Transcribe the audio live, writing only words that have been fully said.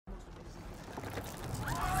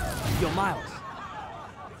Yo, Miles.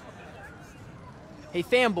 Hey,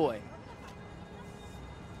 fanboy.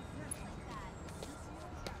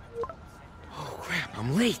 Oh, crap,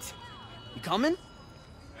 I'm late. You coming?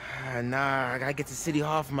 Nah, I gotta get to City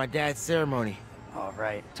Hall for my dad's ceremony. All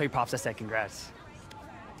right. Tell your pops I said congrats.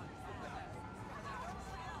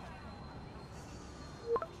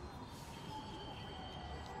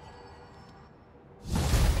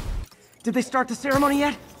 Did they start the ceremony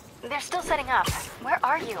yet? They're still setting up. Where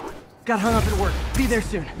are you? Got hung up at work. Be there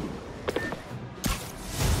soon.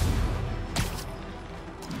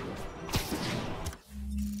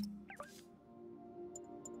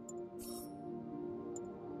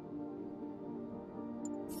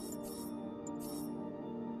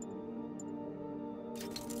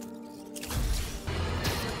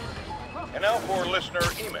 And now for listener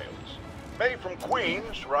emails. May from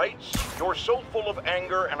Queens writes, "You're so full of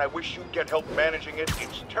anger and I wish you'd get help managing it.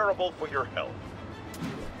 It's terrible for your health."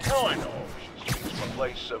 Now I know she speaks from a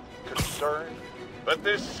place of concern, but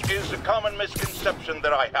this is a common misconception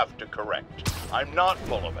that I have to correct. I'm not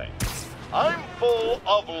full of anger. I'm full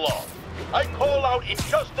of love. I call out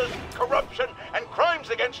injustice, corruption, and crimes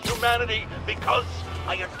against humanity because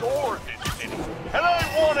I adore this city, and I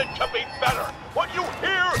want it to be better. What you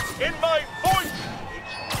hear in my voice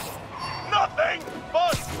is nothing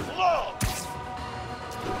but love.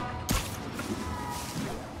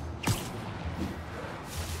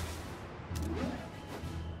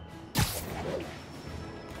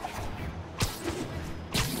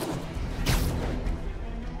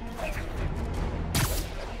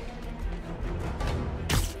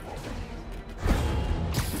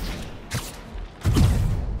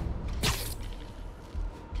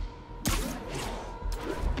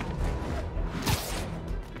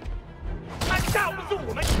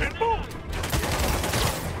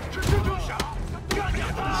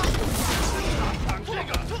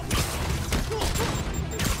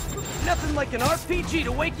 Nothing like an RPG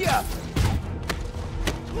to wake you up.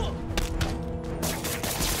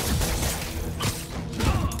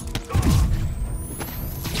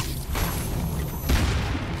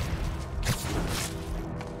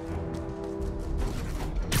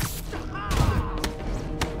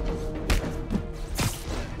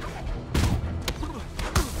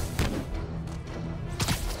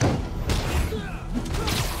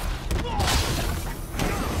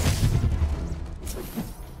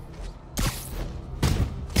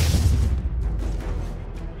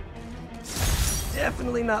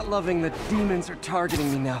 Definitely not loving the demons are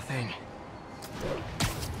targeting me now thing.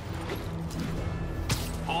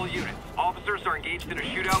 All units, officers are engaged in a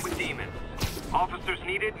shootout with demons. Officers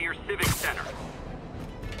needed near Civic Center.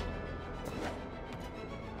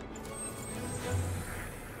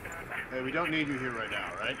 Hey, we don't need you here right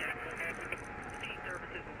now, right?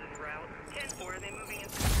 Services is en route. 10-4, are they moving in?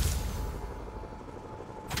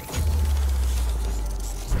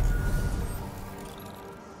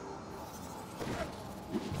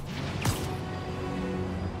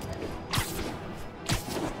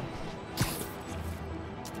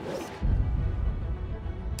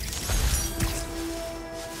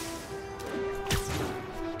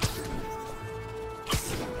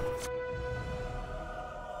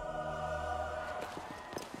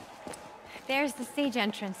 There's the stage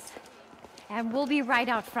entrance. And we'll be right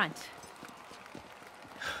out front.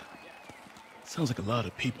 Sounds like a lot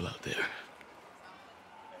of people out there.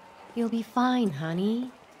 You'll be fine,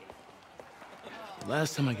 honey. The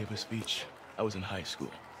last time I gave a speech, I was in high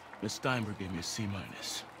school. Miss Steinberg gave me a C-.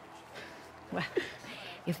 Well,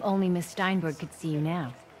 if only Miss Steinberg could see you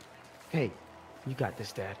now. Hey, you got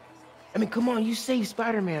this, Dad. I mean, come on, you saved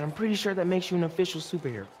Spider-Man. I'm pretty sure that makes you an official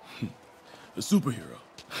superhero. A superhero.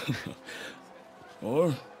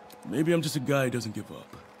 Or maybe I'm just a guy who doesn't give up.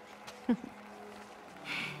 Come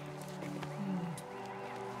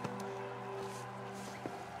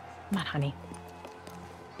on, honey.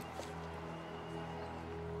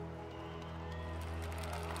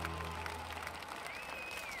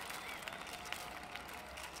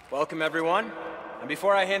 Welcome, everyone. And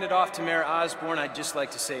before I hand it off to Mayor Osborn, I'd just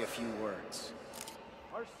like to say a few words.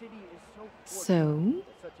 Our city is so So?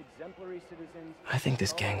 such exemplary citizens. I think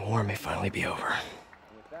this gang war may finally be over.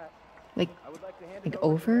 Like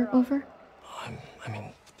over? I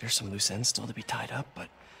mean, there's some loose ends still to be tied up, but...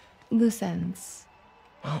 Loose ends.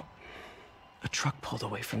 Well, a truck pulled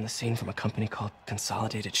away from the scene from a company called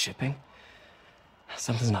Consolidated Shipping.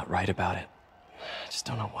 Something's not right about it. I just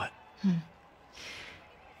don't know what.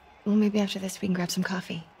 Well, maybe after this we can grab some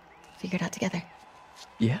coffee. Figure it out together.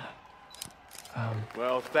 Yeah.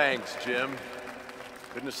 Well, thanks, Jim.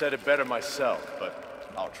 Couldn't have said it better myself,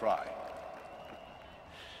 but I'll try.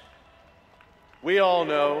 We all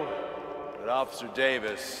know Officer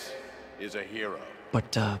Davis is a hero.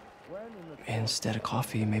 But, instead of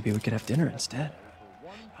coffee, maybe we could have dinner instead.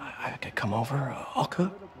 I could come over, I'll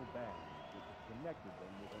cook.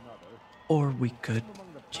 Or we could,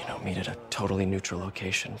 meet at a totally neutral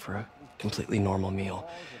location for a completely normal meal,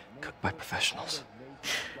 cooked by professionals.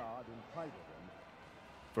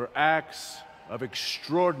 For acts of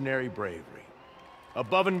extraordinary bravery,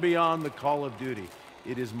 above and beyond the call of duty,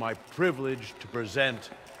 it is my privilege to present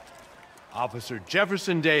Officer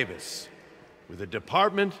Jefferson Davis with the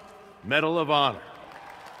Department Medal of Honor.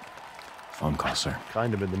 Phone call, sir.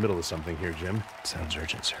 Kind of in the middle of something here, Jim. Sounds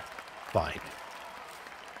urgent, sir. Fine.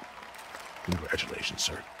 Congratulations,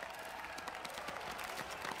 sir.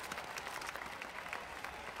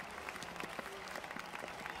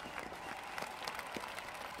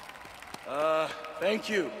 Thank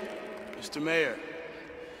you, Mr. Mayor.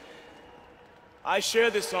 I share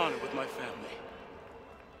this honor with my family.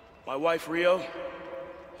 My wife, Rio,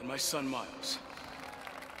 and my son, Miles.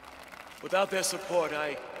 Without their support,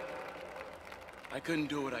 I couldn't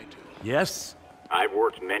do what I do. Yes? I've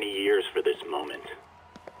worked many years for this moment.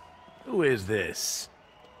 Who is this?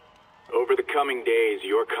 Over the coming days,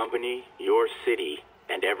 your company, your city,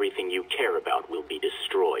 and everything you care about will be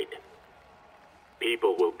destroyed.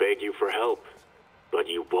 People will beg you for help, but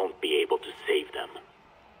you won't be able to save them.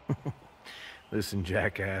 Listen,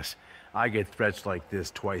 jackass, I get threats like this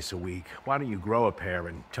twice a week. Why don't you grow a pair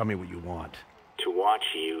and tell me what you want? To watch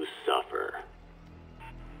you suffer.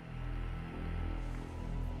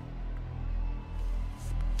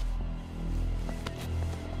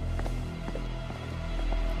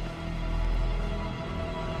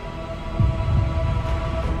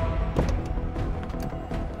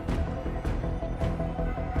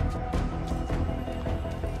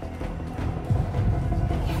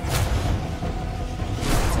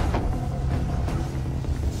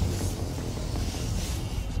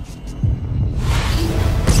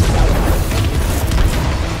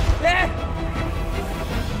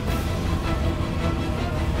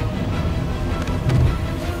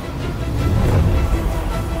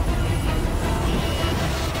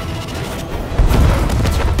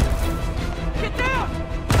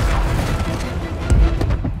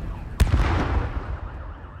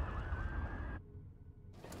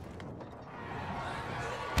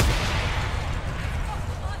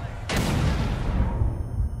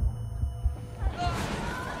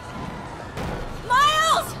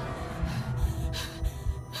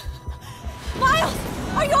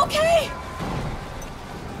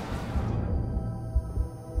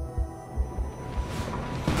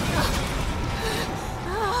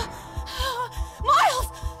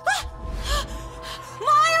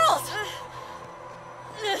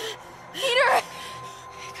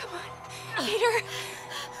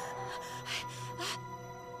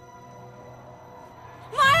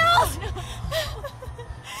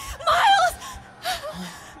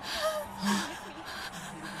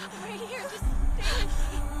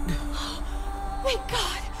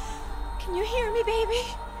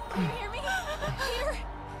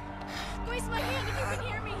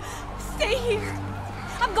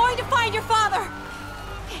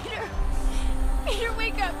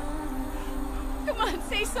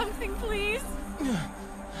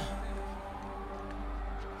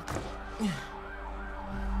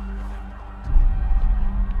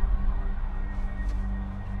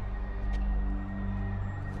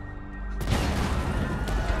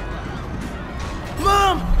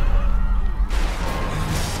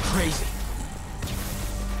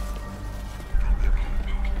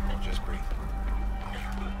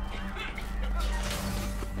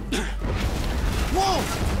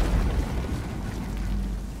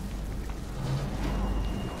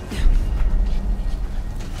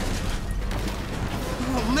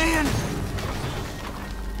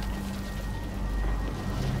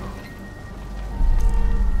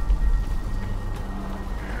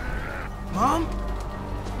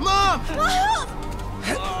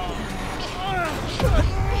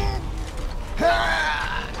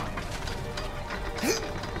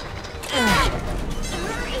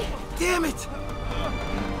 Damn it!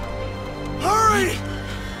 Hurry!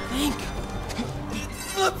 Think. It's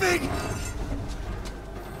slipping!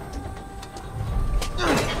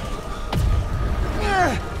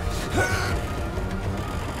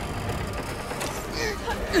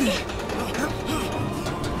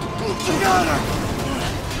 Got her!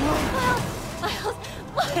 Miles!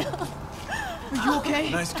 Are you okay?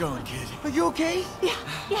 Nice going, kid. Are you okay? Yeah.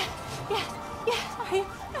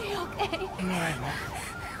 Are you okay? I'm alright, Mom.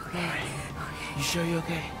 I'm alright. You sure you're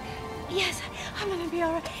okay? Yes, I'm gonna be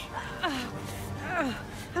alright.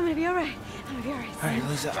 I'm gonna be alright. I'm gonna be alright. All right,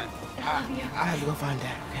 Lisa. I love you. I have to go find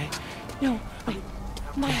Dad, okay? No. Wait.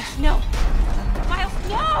 Miles, no. Miles,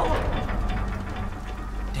 no!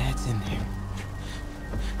 Dad's in there.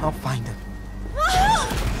 I'll find him.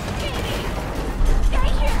 Stay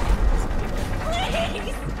here!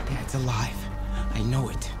 Please! Dad's alive. I know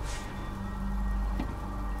it.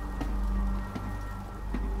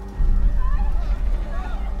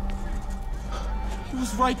 He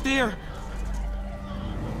was right there.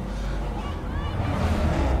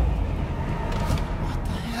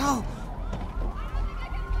 What the hell?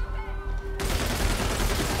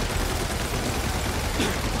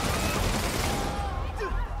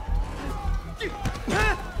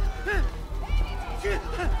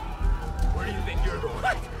 Where do you think you're going?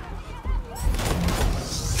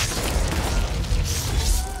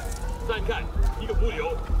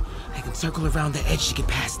 I can circle around the edge to get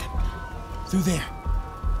past him. Through there.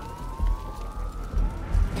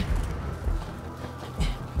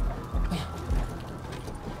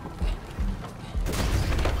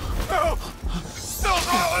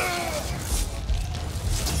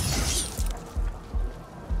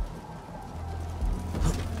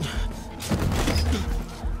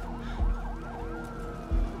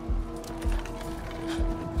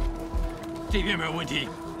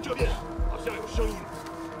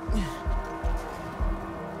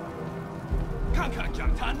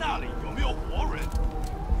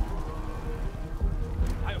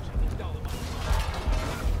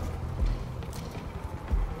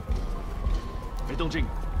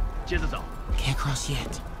 Can't cross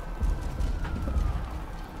yet.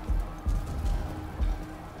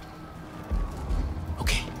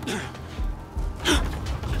 Okay.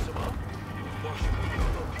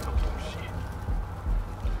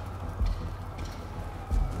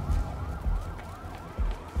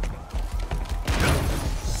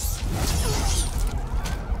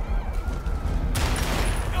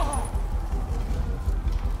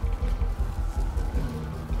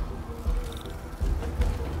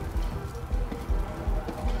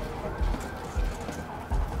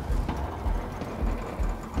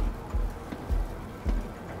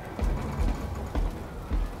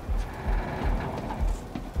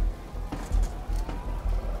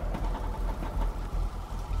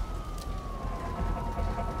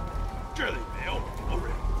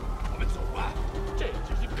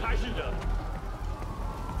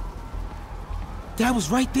 Dad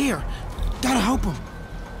was right there. Gotta help him.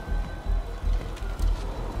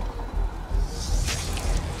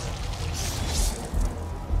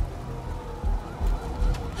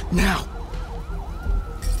 Now.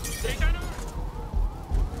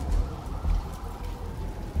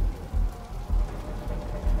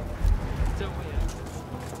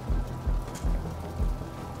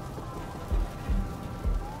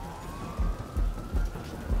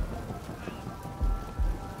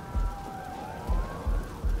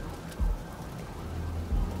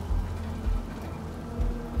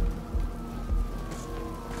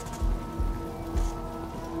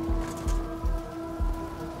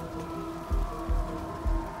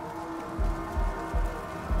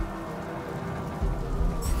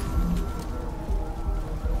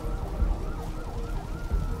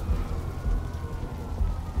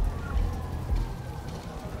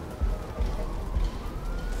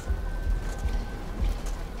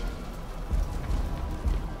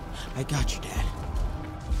 I got you, Dad.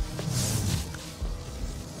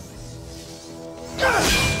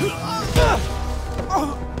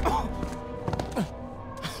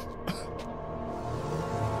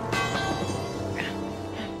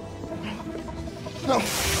 No!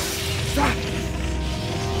 Stop!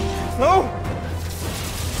 No!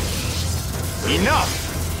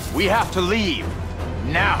 Enough! We have to leave.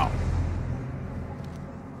 Now!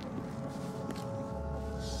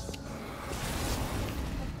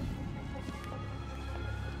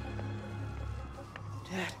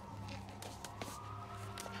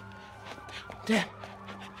 Dad.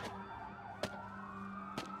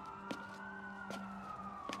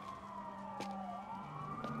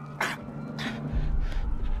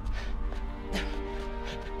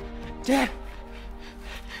 Dad.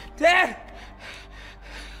 Dad.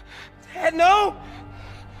 Dad, no.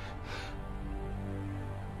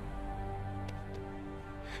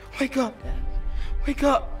 Wake up, Dad. Wake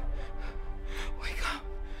up. Wake up.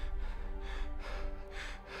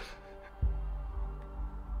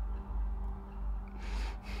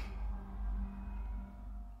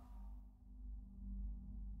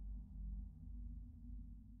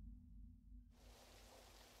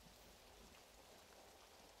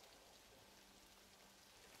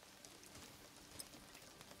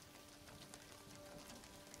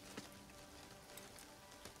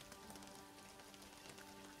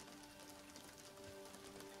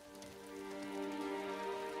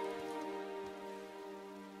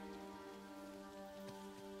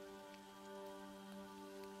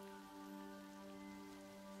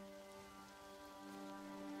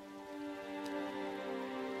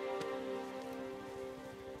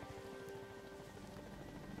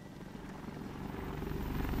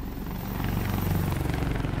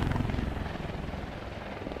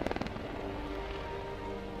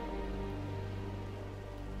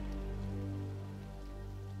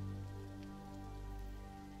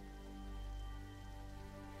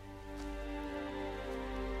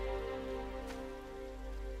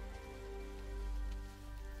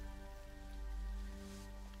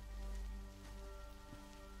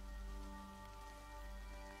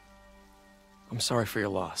 sorry for your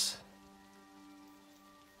loss.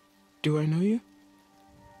 Do I know you?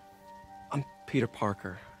 I'm Peter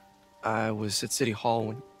Parker. I was at City Hall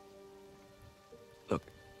when... Look,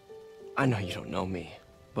 I know you don't know me,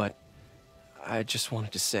 but I just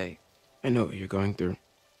wanted to say... I know what you're going through.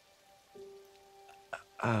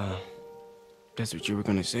 That's what you were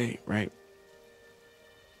gonna say, right?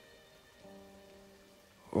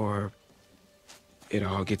 Or it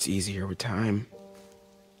all gets easier with time.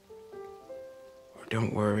 Or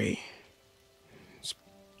don't worry.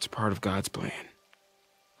 It's part of God's plan.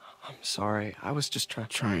 I'm sorry. I was just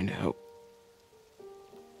trying to help.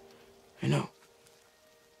 I know.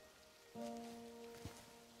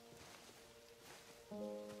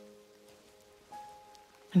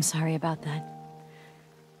 I'm sorry about that.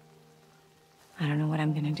 I don't know what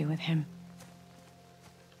I'm gonna do with him.